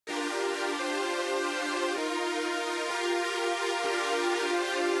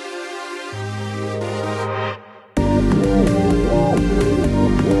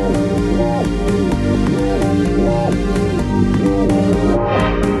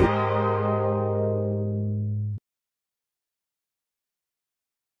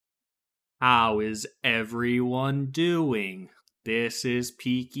How is everyone doing? This is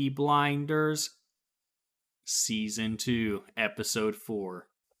Peaky Blinders, Season 2, Episode 4,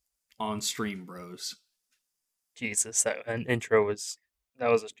 on Stream Bros. Jesus, that an intro was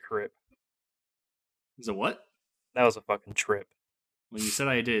a trip. Is it what? That was a fucking trip. Well, you said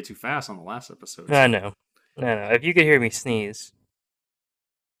I did it too fast on the last episode, I so. know. I know. If you could hear me sneeze,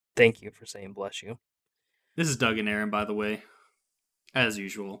 thank you for saying bless you. This is Doug and Aaron, by the way. As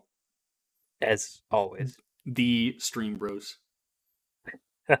usual. As always. The Stream Bros.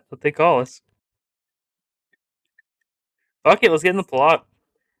 That's what they call us. Okay, let's get in the plot.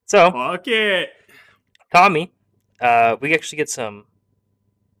 So, Fuck it! Tommy, we actually get some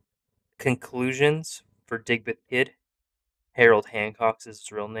conclusions for Digbeth Kid. Harold Hancock's is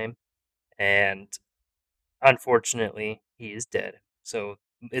his real name. And unfortunately, he is dead. So,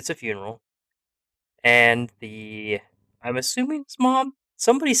 it's a funeral. And I'm assuming his mom,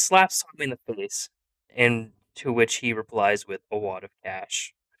 somebody slaps Tommy in the face, and to which he replies with a wad of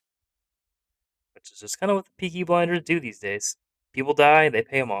cash. Which is just kind of what the Peaky Blinders do these days. People die, they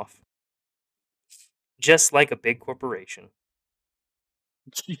pay them off. Just like a big corporation.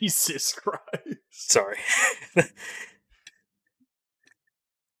 Jesus Christ. Sorry.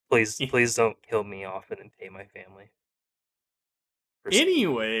 please don't kill me off and then pay my family.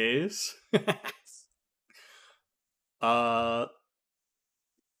 Anyways.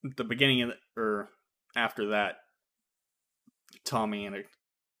 The beginning of or after that, Tommy and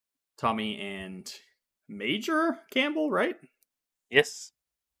Major Campbell, right? Yes.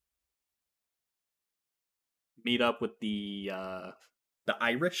 Meet up with the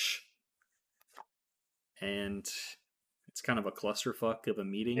Irish, and it's kind of a clusterfuck of a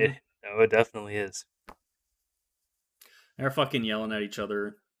meeting. It definitely is. They're fucking yelling at each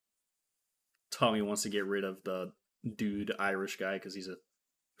other. Tommy wants to get rid of the dude Irish guy because he's a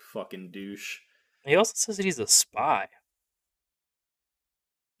fucking douche. He also says that he's a spy.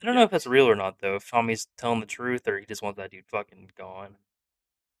 I don't know if that's real or not, though. If Tommy's telling the truth or he just wants that dude fucking gone.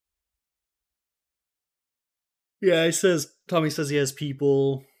 Yeah, Tommy says he has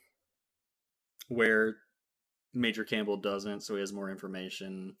people where Major Campbell doesn't, so he has more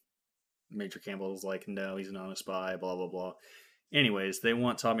information. Major Campbell's like, no, he's not a spy, blah, blah, blah. Anyways, they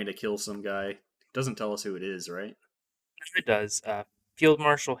want Tommy to kill some guy. Doesn't tell us who it is, right? It does. Field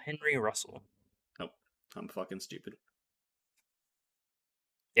Marshal Henry Russell. Oh, I'm fucking stupid.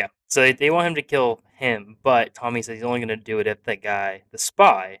 Yeah, so they want him to kill him, but Tommy says he's only going to do it if that guy, the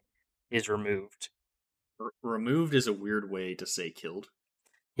spy, is removed. Removed is a weird way to say killed.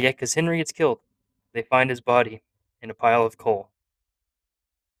 Yeah, because Henry gets killed. They find his body in a pile of coal.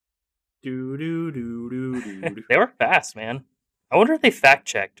 Do do do do do. They were fast, man. I wonder if they fact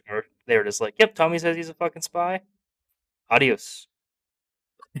checked or they were just like, "Yep, Tommy says he's a fucking spy. Adios."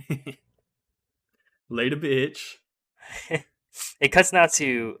 Later, bitch. It cuts now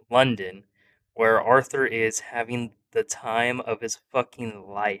to London, where Arthur is having the time of his fucking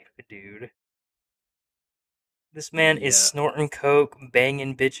life, dude. This man is snorting coke,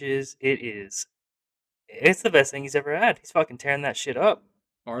 banging bitches. It's the best thing he's ever had. He's fucking tearing that shit up.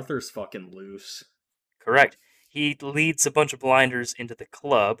 Arthur's fucking loose. Correct. He leads a bunch of blinders into the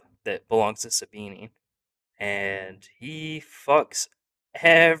club that belongs to Sabini, and he fucks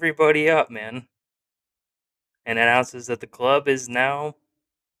everybody up, man. And announces that the club is now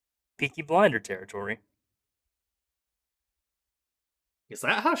Peaky Blinder territory. Is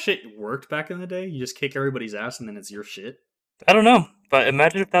that how shit worked back in the day? You just kick everybody's ass and then it's your shit? I don't know, but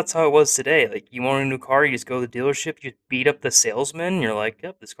imagine if that's how it was today. Like, you want a new car, you just go to the dealership, you beat up the salesman, and you're like,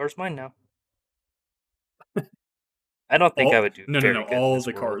 yep, this car's mine now. I don't think I would do very good all in this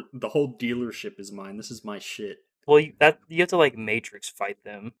the world. the whole dealership is mine. This is my shit. Well, you have to, like, Matrix fight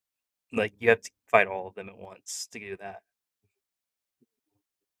them. Like, you have to fight all of them at once to do that.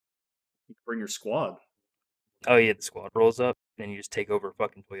 You can bring your squad. Oh, yeah, the squad rolls up, and you just take over a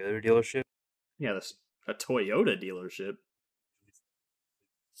fucking Toyota dealership. Yeah, a Toyota dealership.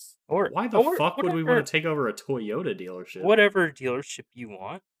 Or why the fuck whatever, would we want to take over a Toyota dealership? Whatever dealership you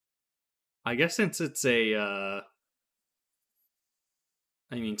want. I guess since it's a,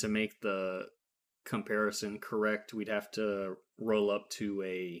 I mean, to make the comparison correct, we'd have to roll up to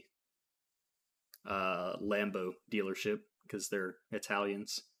a Lambo dealership because they're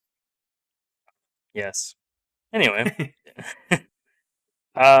Italians. Yes. Anyway,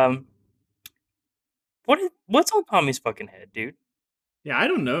 what's on Tommy's fucking head, dude? Yeah, I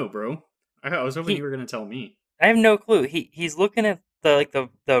don't know, bro. I was hoping you were gonna tell me. I have no clue. He's looking at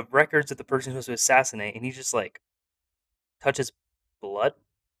the records of the person who's supposed to assassinate, and he just like touches blood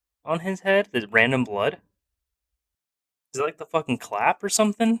on his head. There's random blood. Is it like the fucking clap or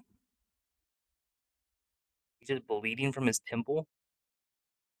something? He's just bleeding from his temple.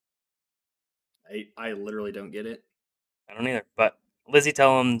 I literally don't get it. I don't either. But Lizzie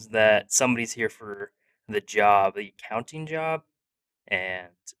tells him that somebody's here for the job, the accounting job, and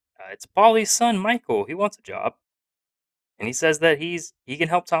it's Polly's son, Michael. He wants a job, and he says that he can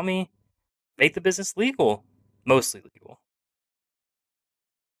help Tommy make the business legal, mostly legal,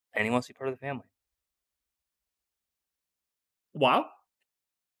 and he wants to be part of the family. Wow.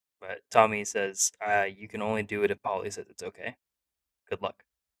 But Tommy says, "You can only do it if Polly says it's okay. Good luck."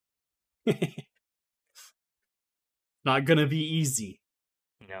 Not gonna be easy.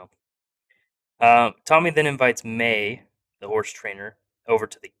 No. Tommy then invites May, the horse trainer, over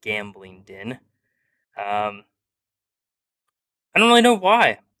to the gambling den. Um, I don't really know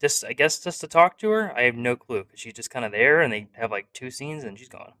why. Just I guess just to talk to her. I have no clue because she's just kind of there, and they have like 2 scenes, and she's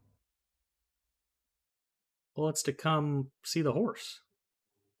gone. Well, it's to come see the horse.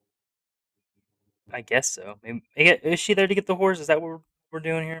 I guess so. Maybe, is she there to get the horse? Is that what we're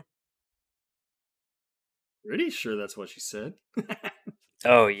doing here? Pretty sure that's what she said.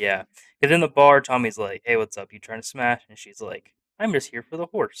 Oh yeah. Because in the bar, Tommy's like, "Hey, what's up? You trying to smash?" And she's like, "I'm just here for the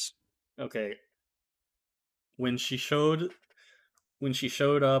horse." Okay. When she showed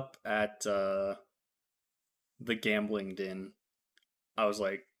up at the gambling den, I was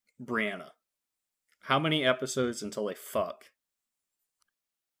like, Brianna, how many episodes until they fuck?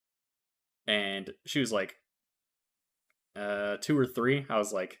 And she was like, 2 or 3. I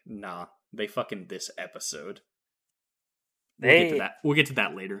was like, nah, they fucking this episode. We'll get to They that. We'll get to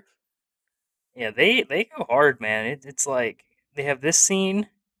that later. Yeah, they go hard, man. It's like they have this scene,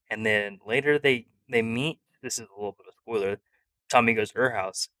 and then later they meet. This is a little bit of a spoiler. Tommy goes to her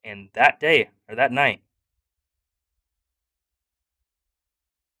house, and that day or that night,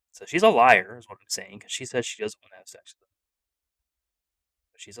 so she's a liar, is what I'm saying, because she says she doesn't want to have sex with him.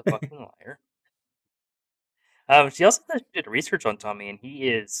 But she's a fucking liar. She also said she did research on Tommy, and he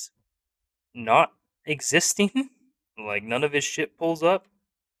is not existing. Like none of his shit pulls up.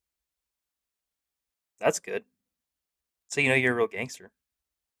 That's good. So you know you're a real gangster.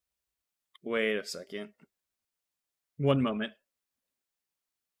 Wait a second. One moment.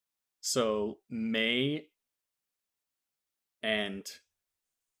 So May and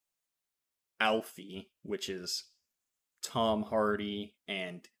Alfie, which is Tom Hardy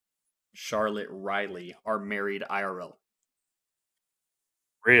and Charlotte Riley, are married IRL.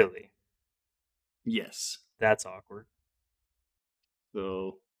 Really, Yes. that's awkward.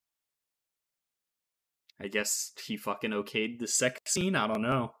 So I guess he fucking okayed the sex scene. I don't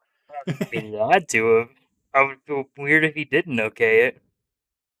know. I mean, he had to have. I would feel weird if he didn't okay it.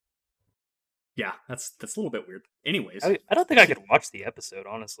 Yeah, that's a little bit weird. Anyways, I don't think I could watch the episode,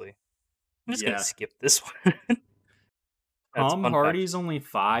 honestly. I'm just gonna yeah, skip this one. That's a Tom fun fact. Hardy's only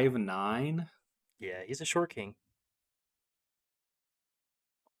 5'9". Yeah, he's a short king.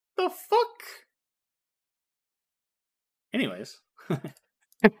 The fuck? Anyways,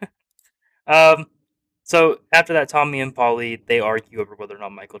 Um, so after that, Tommy and Polly they argue over whether or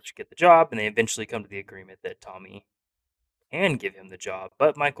not Michael should get the job, and they eventually come to the agreement that Tommy can give him the job,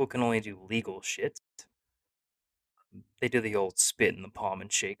 but Michael can only do legal shit. They do the old spit in the palm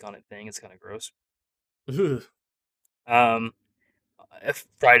and shake on it thing. It's kind of gross. ugh, Um, if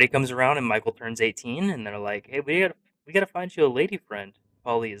Friday comes around and Michael turns 18, and they're like, "Hey, we gotta find you a lady friend."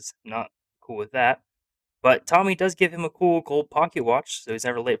 Polly is not cool with that, but Tommy does give him a cool gold pocket watch, so he's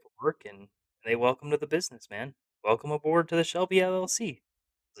never late for work, and they welcome to the business, man. Welcome aboard to the Shelby LLC.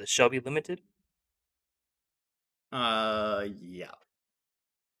 Is it Shelby Limited? yeah.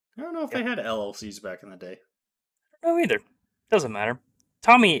 I don't know if Yeah, they had LLCs back in the day. no either. Doesn't matter.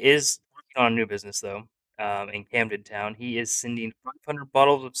 Tommy is working on a new business though. In Camden Town, he is sending 500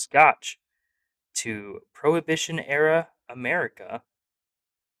 bottles of scotch to Prohibition era America,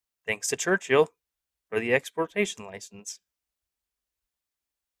 thanks to Churchill for the exportation license.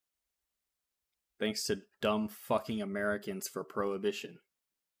 Thanks to dumb fucking Americans for prohibition.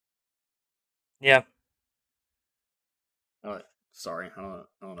 Yeah. Oh, sorry, I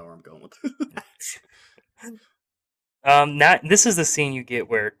don't know where I'm going with. This is the scene you get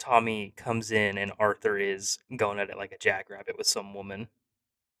where Tommy comes in and Arthur is going at it like a jackrabbit with some woman.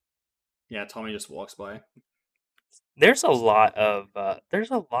 Yeah, Tommy just walks by. There's a lot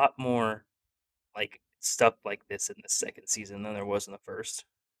more like stuff like this in the second season than there was in the first.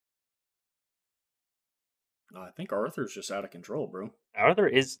 I think Arthur's just out of control, bro. Arthur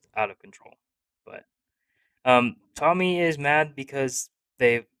is out of control, but Tommy is mad because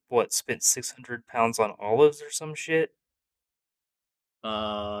they've spent 600 pounds on olives or some shit.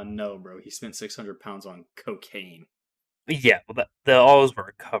 No, bro. He spent 600 pounds on cocaine. Yeah, well, the olives were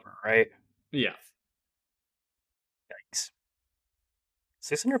a cover, right? Yeah.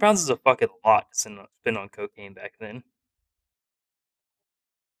 600 pounds is a fucking lot to spend on cocaine back then.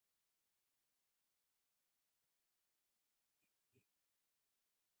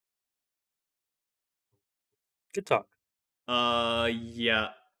 Good talk. Yeah.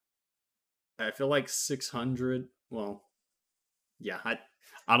 I feel like 600. Well, yeah.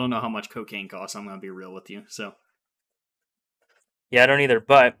 I don't know how much cocaine costs. I'm gonna be real with you. So, Yeah, I don't either,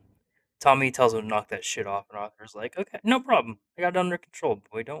 but Tommy tells him to knock that shit off, and Arthur's like, okay, no problem. I got it under control,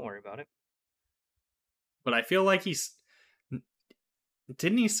 boy. Don't worry about it. but I feel like he's.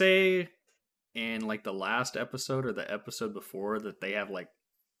 Didn't he say in like the last episode or the episode before that they have like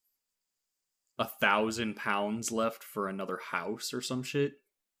 1,000 pounds left for another house or some shit?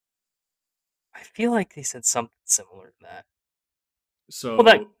 I feel like they said something similar to that. Well,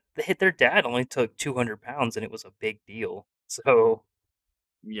 that So they hit their dad only took 200 pounds, and it was a big deal. So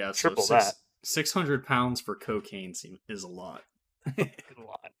yeah, so triple that. 600 pounds for cocaine is a lot. Fucking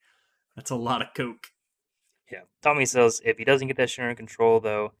lot. That's a lot of coke. Yeah. Tommy says if he doesn't get that shit under control,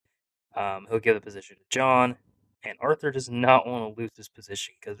 though, he'll give the position to John. And Arthur does not want to lose this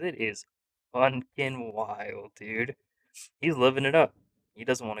position because it is fucking wild, dude. He's living it up. He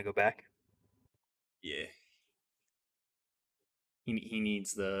doesn't want to go back. Yeah, he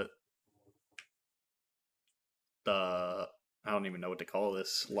needs the I don't even know what to call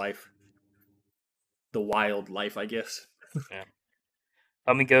this life, the wild life, I guess. Yeah.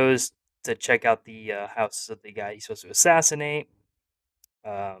 Tommy goes to check out the house of the guy he's supposed to assassinate.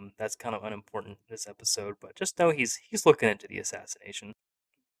 That's kind of unimportant this episode, but just know he's looking into the assassination.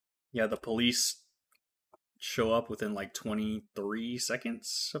 Yeah, the police show up within like 23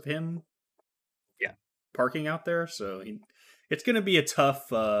 seconds of him Yeah. parking out there, so it's gonna be a tough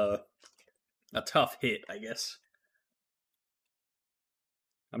hit, I guess.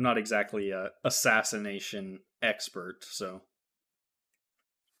 I'm not exactly a assassination expert, so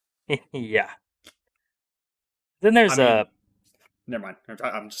Yeah. Then I there's mean, a never mind.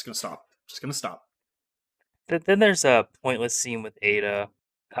 I'm just gonna stop. Just gonna stop. then there's a pointless scene with Ada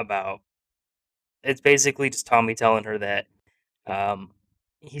about it's basically just Tommy telling her that um,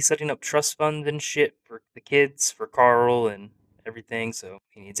 he's setting up trust funds and shit for the kids, for Carl and everything. So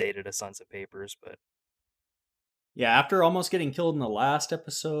he needs Ada to sign some papers. But Yeah, after almost getting killed in the last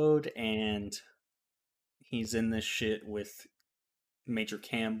episode, and he's in this shit with Major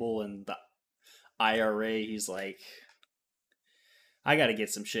Campbell and the IRA, he's like, I gotta get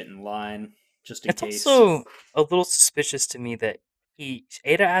some shit in line just in it's case. also a little suspicious to me that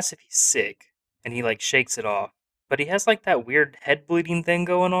Ada asks if he's sick, and he like shakes it off, but he has like that weird head bleeding thing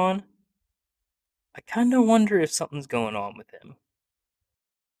going on. I kind of wonder if something's going on with him.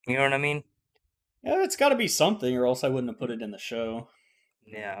 You know what I mean? Yeah, it's gotta be something, or else I wouldn't have put it in the show.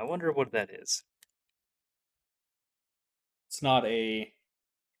 Yeah, I wonder what that is. It's not a.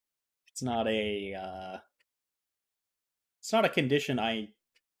 It's not a. It's not a condition I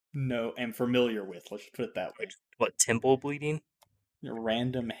know am familiar with. Let's put it that way. What, temple bleeding?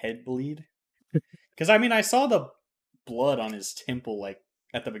 Random head bleed. Because I mean, I saw the blood on his temple like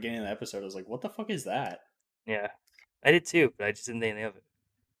at the beginning of the episode. I was like, what the fuck is that? Yeah, I did too, but I just didn't think of it.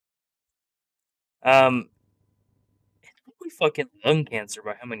 Um, it's probably fucking lung cancer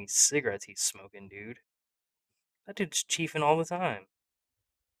by how many cigarettes he's smoking, dude. That dude's chiefing all the time.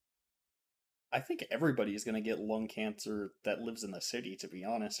 I think everybody is gonna get lung cancer that lives in the city. To be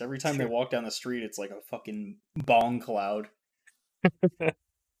honest, every It's time they true. walk down the street, it's like a fucking bong cloud.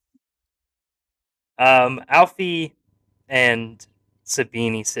 Alfie and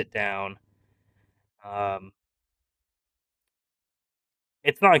Sabini sit down. Um,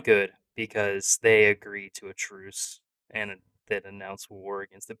 it's not good because they agree to a truce and then announce war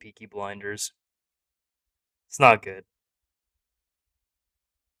against the Peaky Blinders. It's not good.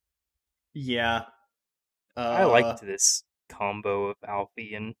 Yeah. I Uh, liked this combo of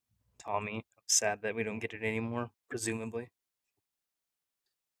Alfie and Tommy. I'm sad that we don't get it anymore, presumably.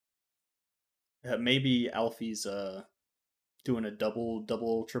 maybe Alfie's doing a double,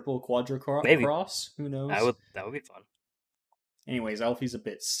 triple, Maybe. cross. Who knows? That would be fun. Anyways, Alfie's a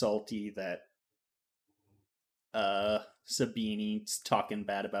bit salty that Sabini's talking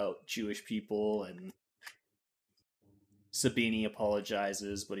bad about Jewish people, and Sabini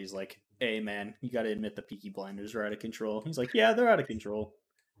apologizes, but he's like, "Hey man, you got to admit the Peaky Blinders are out of control." He's like, "Yeah, they're out of control."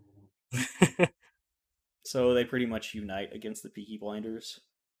 So they pretty much unite against the Peaky Blinders,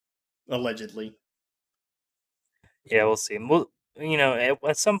 allegedly. Yeah, we'll see. Well,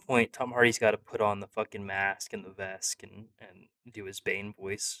 at some point, Tom Hardy's got to put on the fucking mask and the vest and do his Bane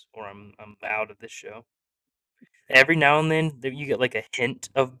voice, or I'm out of this show. Every now and then, you get like a hint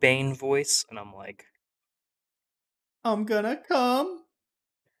of Bane voice, and I'm like, I'm gonna come.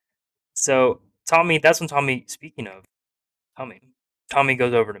 So Tommy, that's when Tommy. Speaking of Tommy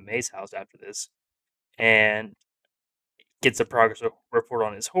goes over to May's house after this and gets a progress report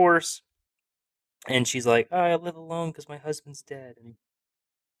on his horse. And she's like, oh, I live alone because my husband's dead and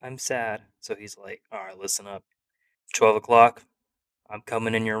I'm sad. So he's like, all right, listen up. 12 o'clock, I'm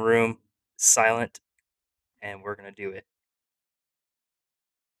coming in your room, silent, and we're going to do it.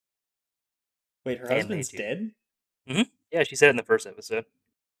 Wait, her And they husband's do. dead? Yeah, she said it in the first episode.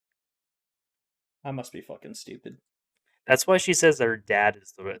 I must be fucking stupid. That's why she says that her dad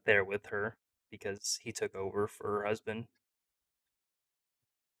is there with her because he took over for her husband.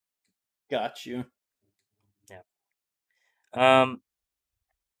 Got you. Yeah.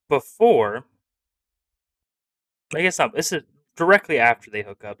 Before, I guess not. This is directly after they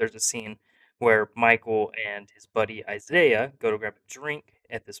hook up. There's a scene where Michael and his buddy Isaiah go to grab a drink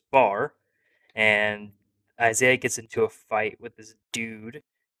at this bar, and Isaiah gets into a fight with this dude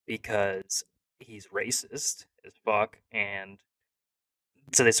because he's racist as fuck, and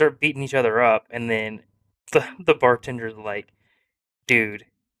so they start beating each other up, and then the bartender's like, "Dude,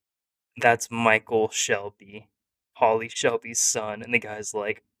 that's Michael Shelby, Holly Shelby's son," and the guy's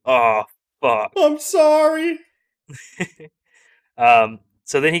like, "Oh fuck." I'm sorry.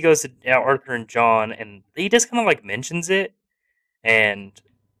 So then he goes to Arthur and John, and he just kind of like mentions it, and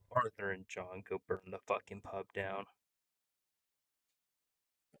Arthur and John go burn the fucking pub down.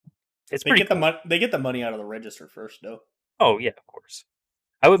 It's They pretty get the cool. They get the money out of the register first, though. Oh yeah, of course.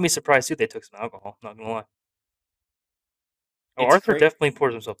 I wouldn't be surprised too if they took some alcohol. Not gonna lie. Oh, It's Arthur cra- definitely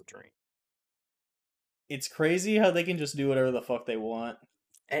pours himself a drink. It's crazy how they can just do whatever the fuck they want.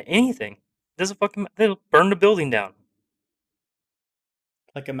 Anything. Doesn't fucking. They'll burn the building down.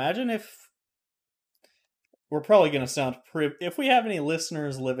 Like, imagine if we're probably gonna sound if we have any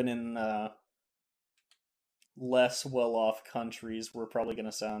listeners living in less well-off countries, we're probably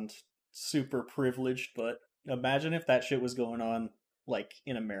gonna sound super privileged. But imagine if that shit was going on like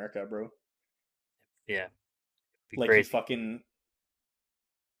in America, bro. Yeah, be Like you crazy. fucking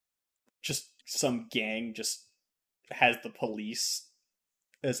just some gang just has the police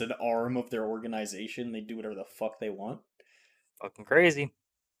as an arm of their organization. They do whatever the fuck they want. Fucking crazy.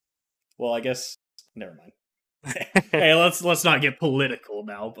 Well, I guess never mind. Hey, let's not get political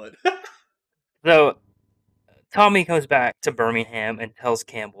now, but So Tommy comes back to Birmingham and tells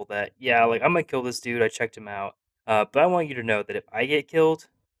Campbell that, yeah, like I'm gonna kill this dude. I checked him out, but I want you to know that if I get killed,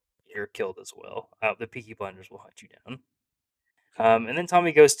 you're killed as well. The Peaky Blinders will hunt you down. And then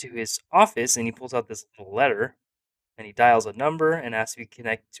Tommy goes to his office and he pulls out this little letter and he dials a number and asks to be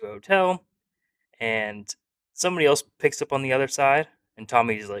connected to a hotel. And somebody else picks up on the other side, and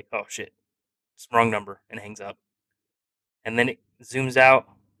Tommy's like, "Oh shit, it's the wrong number," and hangs up. And then it zooms out,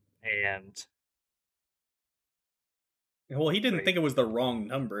 and well, he didn't wait, think it was the wrong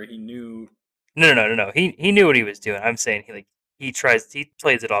number. He knew. no. He knew what he was doing. I'm saying he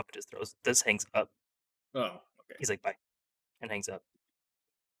plays it off, and just hangs up. Oh, okay. He's like, "Bye," and hangs up.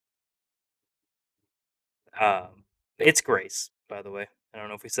 It's Grace, by the way. I don't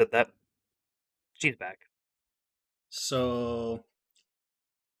know if we said that. She's back. So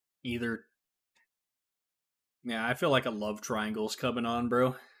either, yeah, I feel like a love triangle's coming on,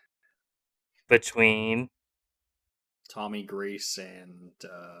 bro. Between Tommy, Grace, and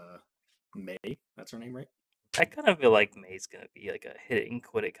May. That's her name, right? I kind of feel like May's gonna be like a hit it and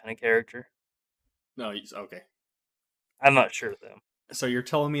quit it kind of character. No, okay. I'm not sure though. So you're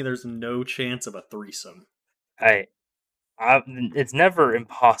telling me there's no chance of a threesome? I it's never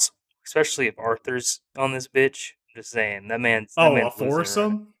impossible, especially if Arthur's on this bitch. Just saying, that Oh, a man's losing her.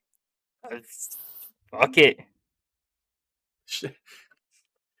 foursome? Uh, Fuck it.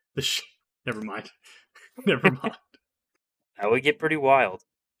 The Never mind. Never mind. That would get pretty wild.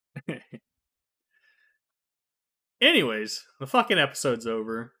 Anyways, the fucking episode's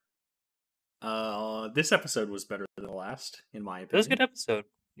over. This episode was better than the last, in my It was a opinion. good episode.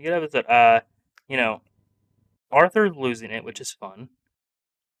 Good episode. You know, Arthur's losing it, which is fun.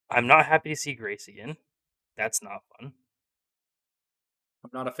 I'm not happy to see Grace again. That's not fun. I'm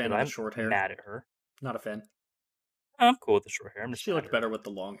not a fan Because of the I'm short hair. mad at her. Not a fan. I'm cool with the short hair. I'm just She mad at looked her. better with the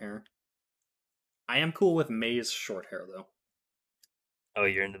long hair. I am cool with May's short hair, though. Oh,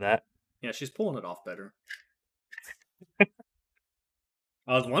 you're into that? Yeah, she's pulling it off better.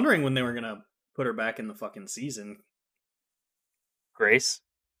 I was wondering when they were gonna put her back in the fucking season. Grace?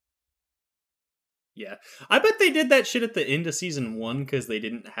 Yeah, I bet they did that shit at the end of season 1 because they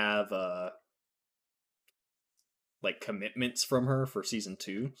didn't have like commitments from her for season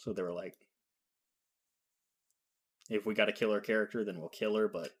 2. So they were like, if we got to kill her character, then we'll kill her.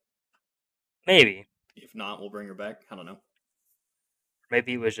 But Maybe. if not, we'll bring her back. I don't know.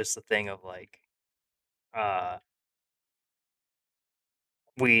 maybe it was just a thing of like, uh,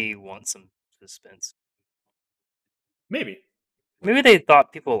 we want some suspense. Maybe. Maybe they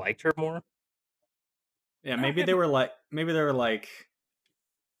thought people liked her more. Yeah, maybe they were like,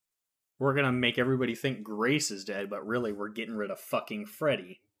 we're gonna make everybody think Grace is dead, but really we're getting rid of fucking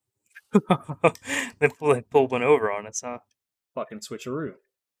Freddy. They pull one over on us, huh? Fucking switcheroo.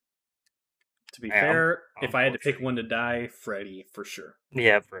 To be Yeah, fair, I'm if I had for to pick Freddy. one to die, Freddy for sure.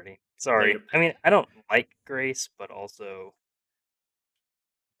 Yeah, Freddy. Sorry. Like, I mean, I don't like Grace, but also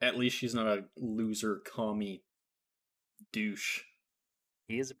at least she's not a loser, commie douche.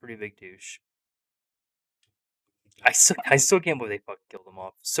 he is a pretty big douche. I still can't believe they fucking killed him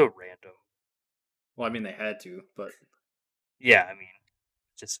off. So random. Well, I mean they had to, but Yeah, I mean,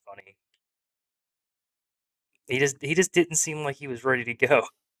 just funny. He just didn't seem like he was ready to go.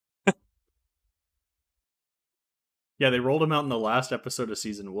 yeah, they rolled him out in the last episode of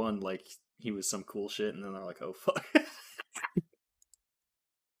season 1 like he was some cool shit, and then they're like, oh fuck.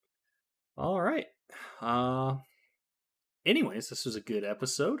 All right. Uh anyways, this was a good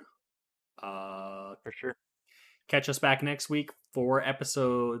episode. For sure. Catch us back next week for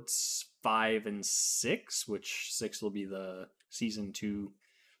episodes 5 and 6, which 6 will be the season 2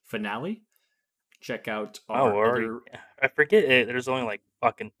 finale. Check out Oh, our other I forget it. There's only like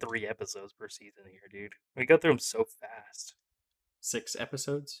fucking 3 episodes per season here, dude. We go through them so fast. 6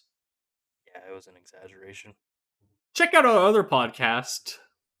 episodes. Yeah, it was an exaggeration. Check out our other podcast,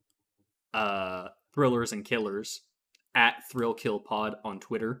 Thrillers and Killers, at Thrill Kill Pod on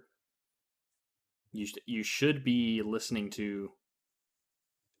Twitter. You should be listening to,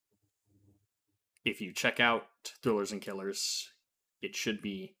 if you check out Thrillers and Killers, it should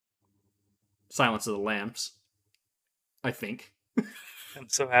be Silence of the Lambs, I think. I'm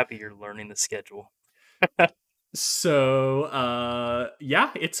so happy you're learning the schedule. So,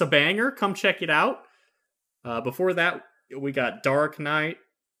 yeah, it's a banger. Come check it out. Before that, we got Dark Knight.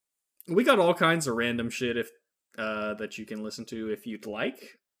 We got all kinds of random shit if that you can listen to if you'd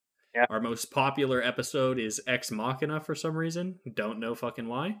like. Yeah. Our most popular episode is Ex Machina for some reason. Don't know fucking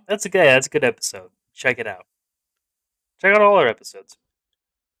why. That's a good episode. Check it out. Check out all our episodes.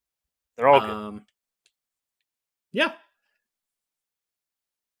 They're all good. Yeah.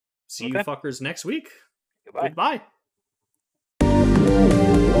 See you Okay. fuckers next week. Goodbye.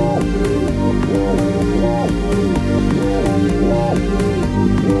 Goodbye.